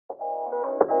দেখুন,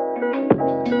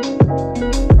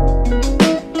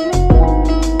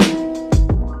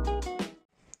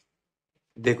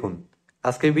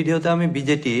 আজকের ভিডিওতে আমি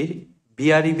বিজেটির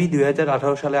বিআরইবি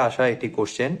 2018 সালে আসা একটি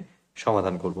কোশ্চেন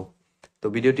সমাধান করব। তো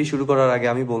ভিডিওটি শুরু করার আগে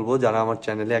আমি বলবো, যারা আমার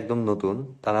চ্যানেলে একদম নতুন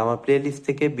তারা আমার প্লেলিস্ট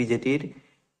থেকে বিজেটির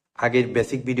আগের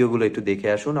বেসিক ভিডিওগুলো একটু দেখে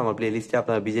আসুন। আমার প্লেলিস্টে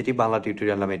আপনারা বিজেটি বাংলা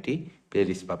টিউটোরিয়াল নামে একটি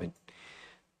প্লেলিস্ট পাবেন।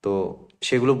 তো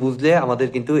সেগুলো বুঝলে আমাদের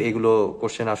কিন্তু এগুলো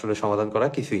কোশ্চেন আসলে সমাধান করা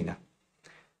কিছুই না।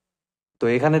 তো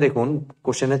এখানে দেখুন,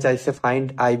 কোশ্চেনে চাইছে find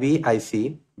IB, IC,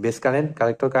 base current,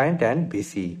 collector current and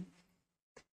BC.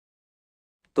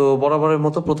 তো বরাবরের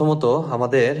মতো প্রথমত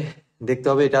আমাদের দেখতে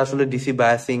হবে এটা আসলে ডিসি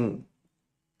বায়াসিং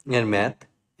এর ম্যাথ।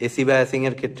 এসি বায়াসিং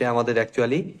এর ক্ষেত্রে আমাদের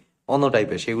অ্যাকচুয়ালি অন্য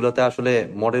টাইপের, সেগুলোতে আসলে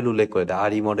মডেল উল্লেখ করে দেয়,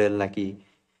 আরই মডেল নাকি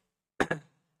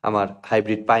আমার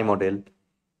হাইব্রিড পাই মডেল,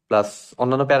 প্লাস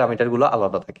অন্যান্য প্যারামিটার গুলো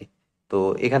আলাদা থাকে। তো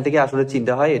এখান থেকে আসলে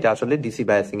চিন্তা হয় এটা আসলে ডিসি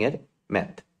বায়াসিং এর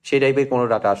ম্যাথ, সেই টাইপের কোনো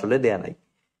ডাটা আসলে দেয়া নাই।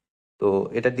 তো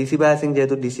এটা ডিসি বায়াসিং,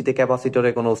 যেহেতু ডিসিতে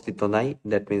ক্যাপাসিটরের কোনো অস্তিত্ব নাই,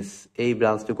 দ্যাট মিনস এই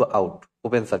ব্রাঞ্চটুকু out,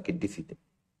 open circuit ডিসিতে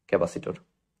capacitor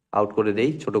out করে দেই,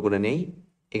 ছোট করে নেই,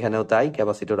 এখানেও তাই,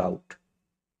 ক্যাপাসিটর আউট,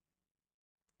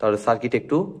 তাহলে সার্কিট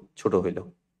একটু ছোট হইল।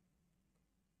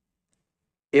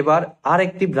 এবার আর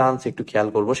একটি ব্রাঞ্চ একটু খেয়াল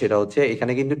করব, সেটা হচ্ছে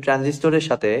এখানে কিন্তু ট্রানজিস্টরের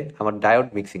সাথে আমার ডায়োড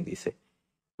মিক্সিং দিছে,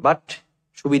 বাট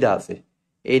সুবিধা আছে,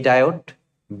 এই ডায়োড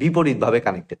বিপরীত ভাবে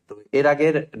কানেক্টেড। তো এর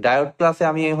আগের ডায়োড ক্লাসে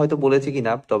আমি হয়তো বলেছি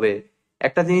কিনা, তবে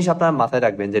একটা জিনিস আপনারা মাথায়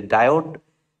রাখবেন যে ডায়োড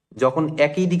যখন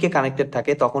একই দিকে কানেক্টেড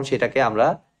থাকে তখন সেটাকে আমরা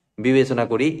বিবেচনা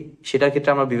করি, সেটার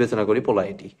ক্ষেত্রে আমরা বিবেচনা করি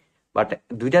পোলারিটি। বাট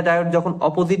দুইটা ডায়োড যখন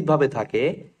অপোজিট ভাবে থাকে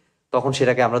তখন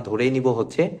সেটাকে আমরা ধরেই নিব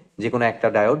হচ্ছে যে কোনো একটা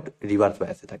ডায়োড রিভার্স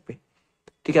বায়াসে থাকবে।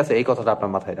 ঠিক আছে, এই কথাটা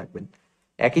আপনার মাথায় রাখবেন।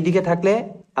 একই দিকে থাকলে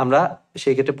আমরা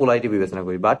সেই ক্ষেত্রে পোলারিটি বিবেচনা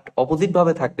করি, বাট অপোজিট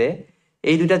ভাবে থাকলে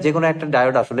এই দুইটা যে কোনো একটা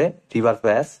ডায়োড আসলে রিভার্স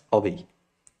বায়াস হবেই।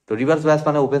 তো রিভার্স বায়াস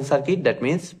মানে ওপেন সার্কিট, দ্যাট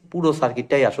মিনস পুরো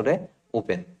সার্কিটটাই আসলে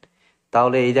ওপেন।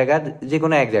 তাহলে এই জায়গায় যে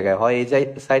কোনো এক জায়গায় হয় এই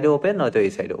সাইডে ওপেন, নয়তো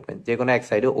এই সাইডে ওপেন, যে কোনো এক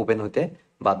সাইডে ওপেন হতে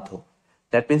বাধ্য।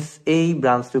 দ্যাট মিনস এই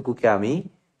ব্রাঞ্চটুকুকে আমি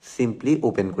সিম্পলি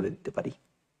ওপেন করে দিতে পারি।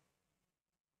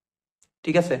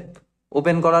 ঠিক আছে,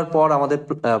 ওপেন করার পর আমাদের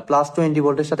প্লাস 20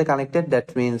 ভোল্টের সাথে কানেক্টেড, দ্যাট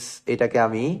মিনস এটাকে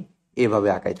আমি এভাবে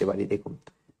আঁকাইতে পারি। দেখুন,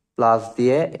 প্লাস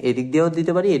দিয়ে এদিক দিয়েও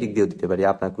দিতে পারি, এদিক দিয়েও দিতে পারি,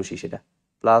 আপনার খুশি সেটা।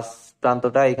 প্লাস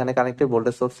প্রান্তটা এখানে কানেক্টেড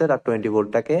ভোল্টেজ সোর্সের, আর 20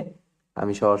 ভোল্টটাকে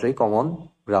আমি সরাসরি কমন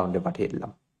গ্রাউন্ডে পাঠিয়ে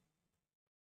দিলাম।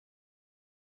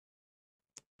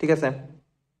 ঠিক আছে,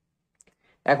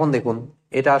 এখন দেখুন,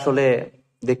 এটা আসলে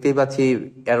দেখতেই পাচ্ছি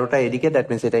অ্যারোটা এদিকে, দ্যাট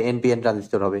মিনস এটা এনপিএন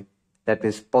ট্রানজিস্টর হবে। দ্যাট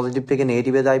মিনস পজিটিভ থেকে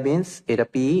নেগেটিভে যায়, মিনস এটা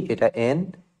পি, এটা এন,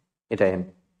 এটা এন,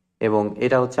 এবং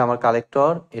এটা হচ্ছে আমার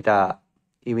কালেক্টর, এটা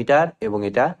ইমিটার, এবং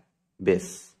এটা বেস।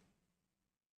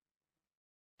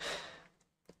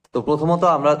 তো প্রথমত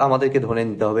আমাদেরকে ধরে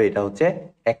নিতে হবে এটা হচ্ছে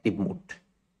অ্যাক্টিভ মোড।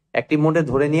 অ্যাক্টিভ মোডে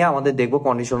ধরে নিয়ে আমাদের দেখবো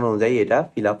কন্ডিশন অনুযায়ী এটা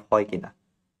ফিল আপ হয় কিনা,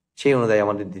 সেই অনুযায়ী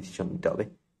আমাদের ডিসিশন নিতে হবে।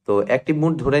 তো অ্যাক্টিভ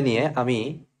মোড ধরে নিয়ে আমি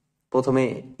প্রথমে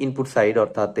ইনপুট সাইড,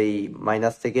 অর্থাৎ এই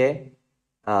মাইনাস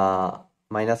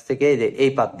থেকে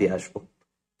এই পাত দিয়ে আসবো।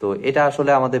 তো এটা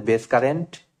আসলে আমাদের বেস কারেন্ট,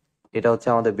 এটা হচ্ছে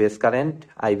আমাদের বেস কারেন্ট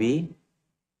আইবি,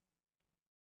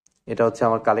 এটা হচ্ছে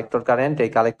আমার কালেক্টর কারেন্ট,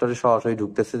 এই কালেক্টরে সরাসরি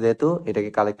ঢুকতেছে যেহেতু এটাকে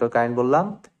কালেক্টর কারেন্ট বললাম,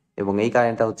 এবং এই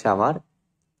কারেন্টটা হচ্ছে আমার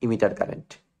ইমিটার কারেন্ট।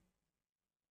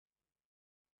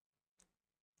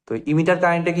 তো ইমিটার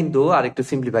কারেন্টে কিন্তু আরেকটু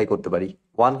সিম্পলিফাই করতে পারি,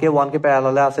 1K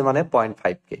প্যারালালে আছে মানে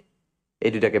 0.5K,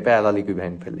 এই দুটাকে প্যারালাল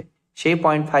ইকুইভ্যালেন্ট ফেলে সেই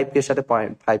 0.5K এর সাথে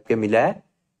 0.5K মিলায়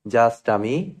জাস্ট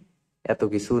আমি এত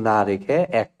কিছু না রেখে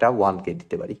একটা 1K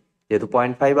দিতে পারি, যেহেতু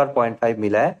 0.5 আর 0.5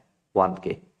 মিলায় 1K,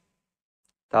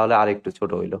 তাহলে আর একটু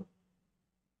ছোট হইল।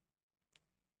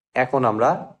 এখন আমরা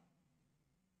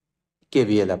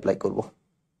কেভিএল অ্যাপ্লাই করব,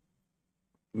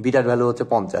 বিটার ভ্যালু হচ্ছে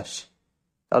 50,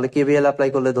 তাহলে কেভিএল অ্যাপ্লাই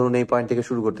করলে ধরুন এই পয়েন্ট থেকে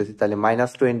শুরু করতেছি, তাহলে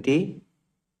 -20,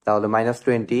 তাহলে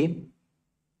 -20,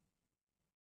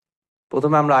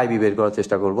 প্রথমে আমরা আইবি বের করার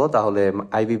চেষ্টা করব। তাহলে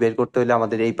আইবি বের করতে হলে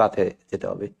আমাদের এই পাথে যেতে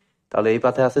হবে, তাহলে এই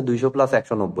পাথে আছে 200 +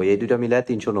 190, এই দুইটা মিলায়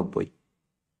 390,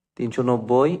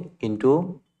 390 ইন্টু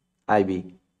আইবি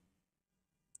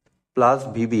প্লাস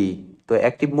ভিবি। তো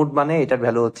অ্যাক্টিভ মোড মানে এটার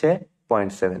ভ্যালু হচ্ছে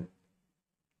 0.7,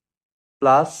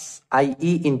 plus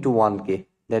আইই into 1K,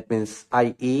 that means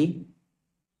আইই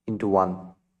into 1,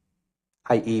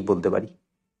 আইই বলতে পারি,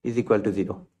 ইজ ইকুয়াল টু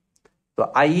 0। তো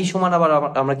আইই সমান আবার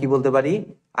আমরা কি বলতে পারি,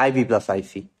 আইবি প্লাস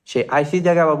আইসি, সেই আইসির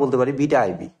জায়গায় আবার বলতে পারি বিটা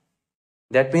আইবি।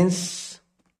 দ্যাট মিনস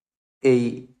এই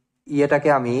ইয়েটাকে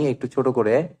আমি একটু ছোট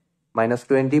করে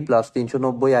 -20 plus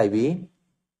 390 IB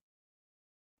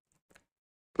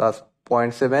plus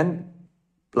 0.7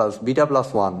 plus beta plus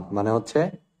 1 মানে হচ্ছে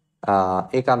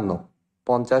 51,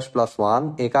 50 + 1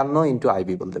 51 ইন্টু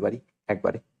আইবি বলতে পারি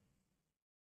একবারে।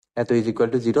 এত ইজ ইকুয়াল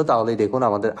টু 0, তাহলেই দেখুন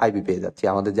আমাদের আইবি পেয়ে যাচ্ছি,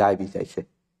 আমাদের যে আইবি চাইছে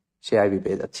সে আইবি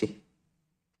পেয়ে যাচ্ছি।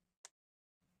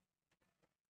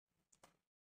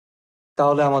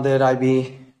 তাহলে আমাদের আইবি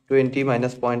 20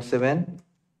 মাইনাস 0.7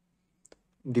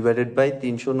 ডিভাইডেড বাই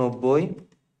 390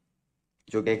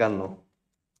 যোগ 51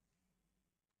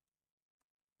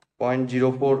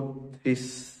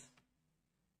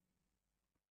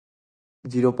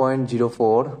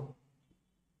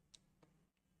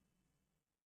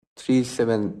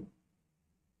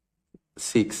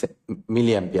 0.0436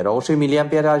 মিলি অ্যাম্পিয়ার। অবশ্যই মিলি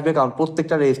অ্যাম্পিয়ারে আসবে, কারণ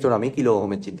প্রত্যেকটা রেজিস্টর আমি কিলো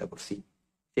ওহমের চিন্তা করছি,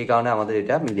 সেই কারণে আমাদের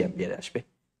এটা মিলি অ্যাম্পিয়ারে আসবে।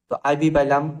 তো আইবি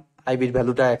পাইলাম, আইবির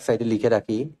ভ্যালুটা এক সাইডে লিখে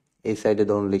রাখি, এই সাইডে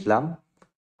ধরুন লিখলাম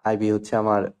আইবি হচ্ছে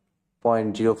আমার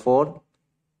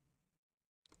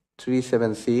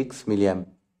 0.04376 মিলি অ্যাম্প।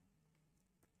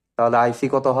 তাহলে আইসি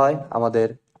কত হয় আমাদের?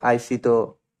 আইসি তো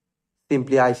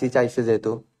সিম্পলি আইসি চাইছে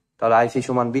যেহেতু, তাহলে আইসি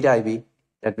সমান beta IB,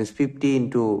 that means 50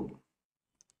 into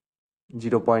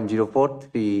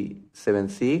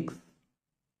 0.04376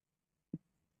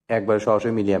 একবার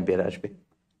সরাসরি মিলি অ্যাম্পিয়ার আসবে।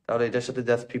 তাহলে এটার সাথে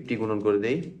জাস্ট 50 গুণন করে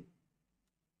দেই,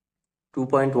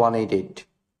 2.188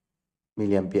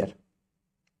 মিলি অ্যাম্পিয়ার।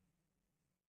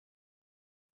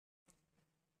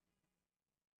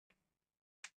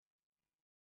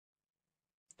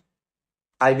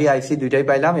 আইবি আইসি দুইটাই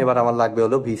পাইলাম, এবার আমার লাগবে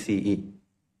হলো ভিসিই।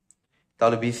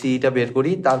 তাহলে ভিসিইটা বের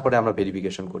করি, তারপরে আমরা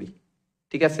ভেরিফিকেশন করি,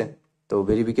 ঠিক আছে? তো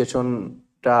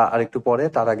ভেরিফিকেশনটা আরেকটু পরে,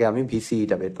 তার আগে আমি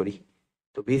ভিসিইটা বের করি।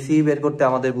 তো ভিসিই বের করতে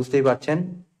আমাদের বুঝতেই পারছেন,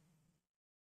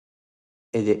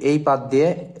 এই যে এই পাথ দিয়ে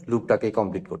লুপটাকে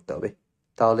কমপ্লিট করতে হবে।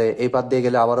 তাহলে এই পাথ দিয়ে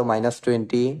গেলে আবারও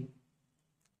 -20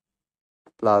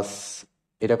 প্লাস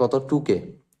এটা কত 2K,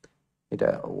 এটা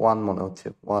 1 মনে হচ্ছে,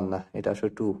 1 না, এটা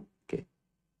আসলে 2K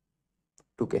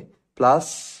প্লাস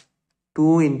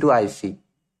 2 ইন্টু আইসি।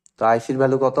 তো আইসির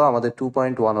ভ্যালু কত আমাদের?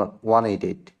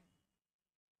 2.188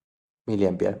 মিলি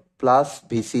অ্যাম্পিয়ার প্লাস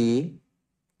ভিসিই,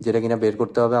 যেটা কিনা বের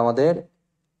করতে হবে আমাদের,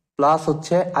 প্লাস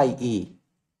হচ্ছে আইই।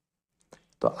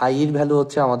 তো আইইর ভ্যালু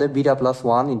হচ্ছে আমাদের বিটা প্লাস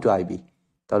 1 ইন্টু আইবি।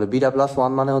 তাহলে বিটা প্লাস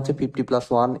 1 মানে হচ্ছে 50 প্লাস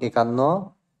 1 51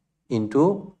 ইন্টু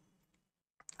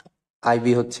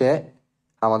আইবি হচ্ছে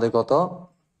আমাদের কত,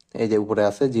 এই যে উপরে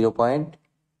আছে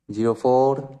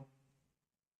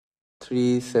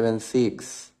 0.04376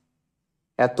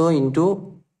 এত ইন্টু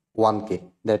 1K,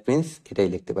 দ্যাট মিনস এটাই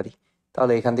লিখতে পারি।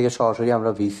 তাহলে এখান থেকে সরাসরি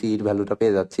আমরা ভিসির ভ্যালুটা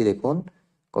পেয়ে যাচ্ছি, দেখুন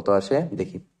কত আসে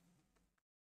দেখি,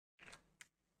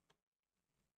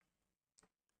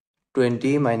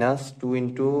 20 minus 2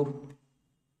 into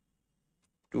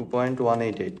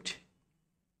 2.188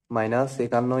 minus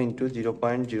 51 into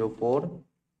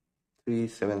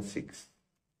 0.04376,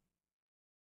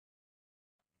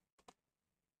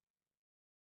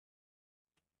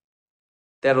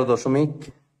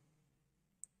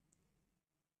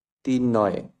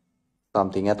 13.39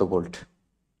 something এত ভোল্ট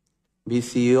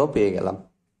ভিসিও পেয়ে গেলাম।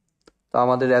 তো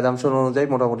আমাদের অ্যাজাম্পশন অনুযায়ী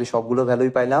মোটামুটি সবগুলো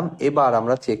ভ্যালুই পাইলাম। এবার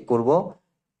আমরা চেক করব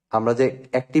আমরা যে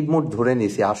অ্যাক্টিভ মোড ধরে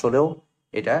নিছি আসলেও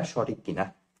এটা সঠিক কিনা।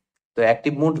 তো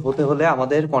অ্যাক্টিভ মোড হতে হলে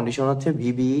আমাদের কন্ডিশন হচ্ছে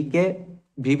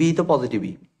ভিবিই তো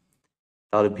পজিটিভই,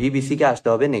 তাহলে ভিবিসি কে আসতে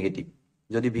হবে নেগেটিভ।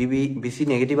 যদি ভিবিসি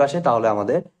নেগেটিভ আসে তাহলে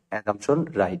আমাদের assumption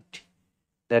right.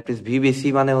 That means VBC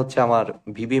মানে হচ্ছে আমার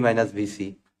ভিবি মাইনাস ভিসি।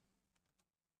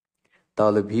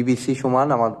 তাহলে ভিবিসি সমান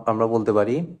আমরা বলতে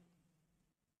পারি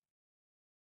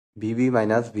ভিবি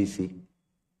মাইনাস ভিসি।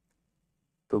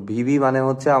 তো ভিবি মানে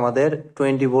হচ্ছে আমাদের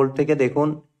 20 ভোল্ট থেকে দেখুন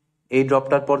এই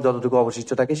ড্রপটার পর যতটুকু অবশিষ্ট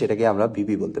থাকে সেটাকে আমরা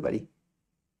ভিবি বলতে পারি,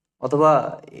 অথবা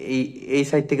এই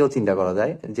সাইড থেকেও চিন্তা করা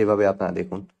যায়, যেভাবে আপনারা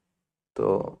দেখুন। তো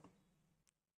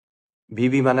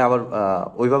ভিবি মানে আবার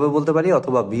ওইভাবে বলতে পারি,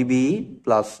 অথবা ভিবি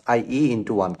প্লাস আইই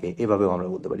ইন্টু 1K, এভাবেও আমরা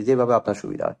বলতে পারি, যেভাবে আপনার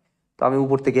সুবিধা হয়। তো আমি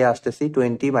উপর থেকে আসতেছি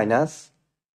 20 মাইনাস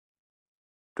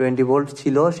 20 ভোল্ট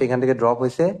ছিল, সেখান থেকে ড্রপ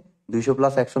হয়েছে 200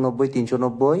 প্লাস 190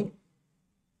 390,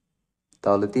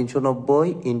 তাহলে 390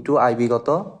 ইন্টু আইবি কত,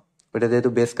 ওইটা যেহেতু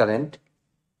বেস কারেন্ট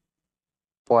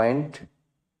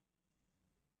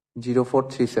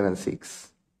 0.04376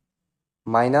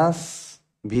 মাইনাস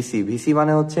ভিসি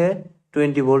মানে হচ্ছে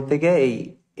 20 ভোল্ট থেকে এই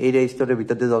রেজিস্টরের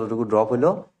ভিতর দিয়ে যতটুকু ড্রপ হলো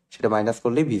সেটা মাইনাস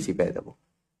করলেই ভিসি পেয়ে যাবো।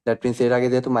 দ্যাট মিনস এর আগে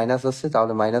যেহেতু মাইনাস আসছে,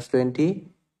 তাহলে -20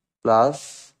 প্লাস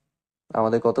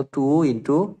আমাদের কত 2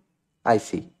 ইন্টু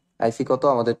আইসি কত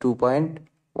আমাদের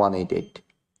 2.188।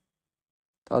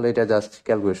 তাহলে এটা জাস্ট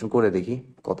ক্যালকুলেশন করে দেখি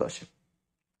কত আসে।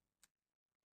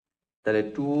 তাহলে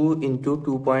 2 into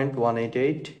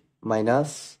 2.188 minus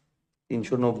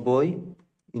 390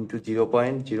 into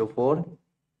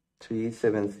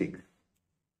 0.04376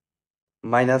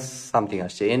 minus something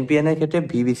আসছে। এনপিএন এর ক্ষেত্রে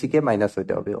ভিবিসি কে মাইনাস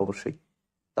হইতে হবে অবশ্যই,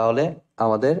 তাহলে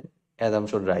আমাদের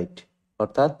অ্যাজাম্পশন রাইট,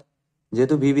 অর্থাৎ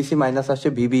যেহেতু ভিবিসি মাইনাস আসছে,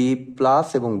 ভিবি প্লাস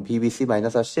এবং ভিবিসি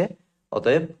মাইনাস আসছে,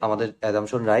 অতএব আমাদের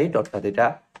অ্যাজাম্পশন রাইট, অর্থাৎ এটা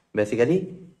বেসিক্যালি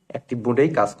অ্যাক্টিভ মোডেই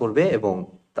কাজ করবে এবং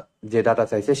যে ডাটা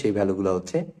চাইছে সেই ভ্যালুগুলো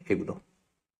হচ্ছে এগুলো।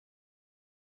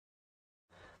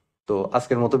 তো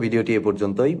আজকের মতো ভিডিওটি এ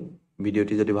পর্যন্তই।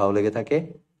 ভিডিওটি যদি ভালো লেগে থাকে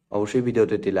অবশ্যই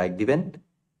ভিডিওতে একটি লাইক দিবেন,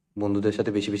 বন্ধুদের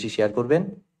সাথে বেশি বেশি শেয়ার করবেন,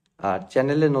 আর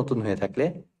চ্যানেলে নতুন হয়ে থাকলে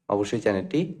অবশ্যই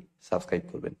চ্যানেলটি সাবস্ক্রাইব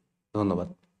করবেন। ধন্যবাদ।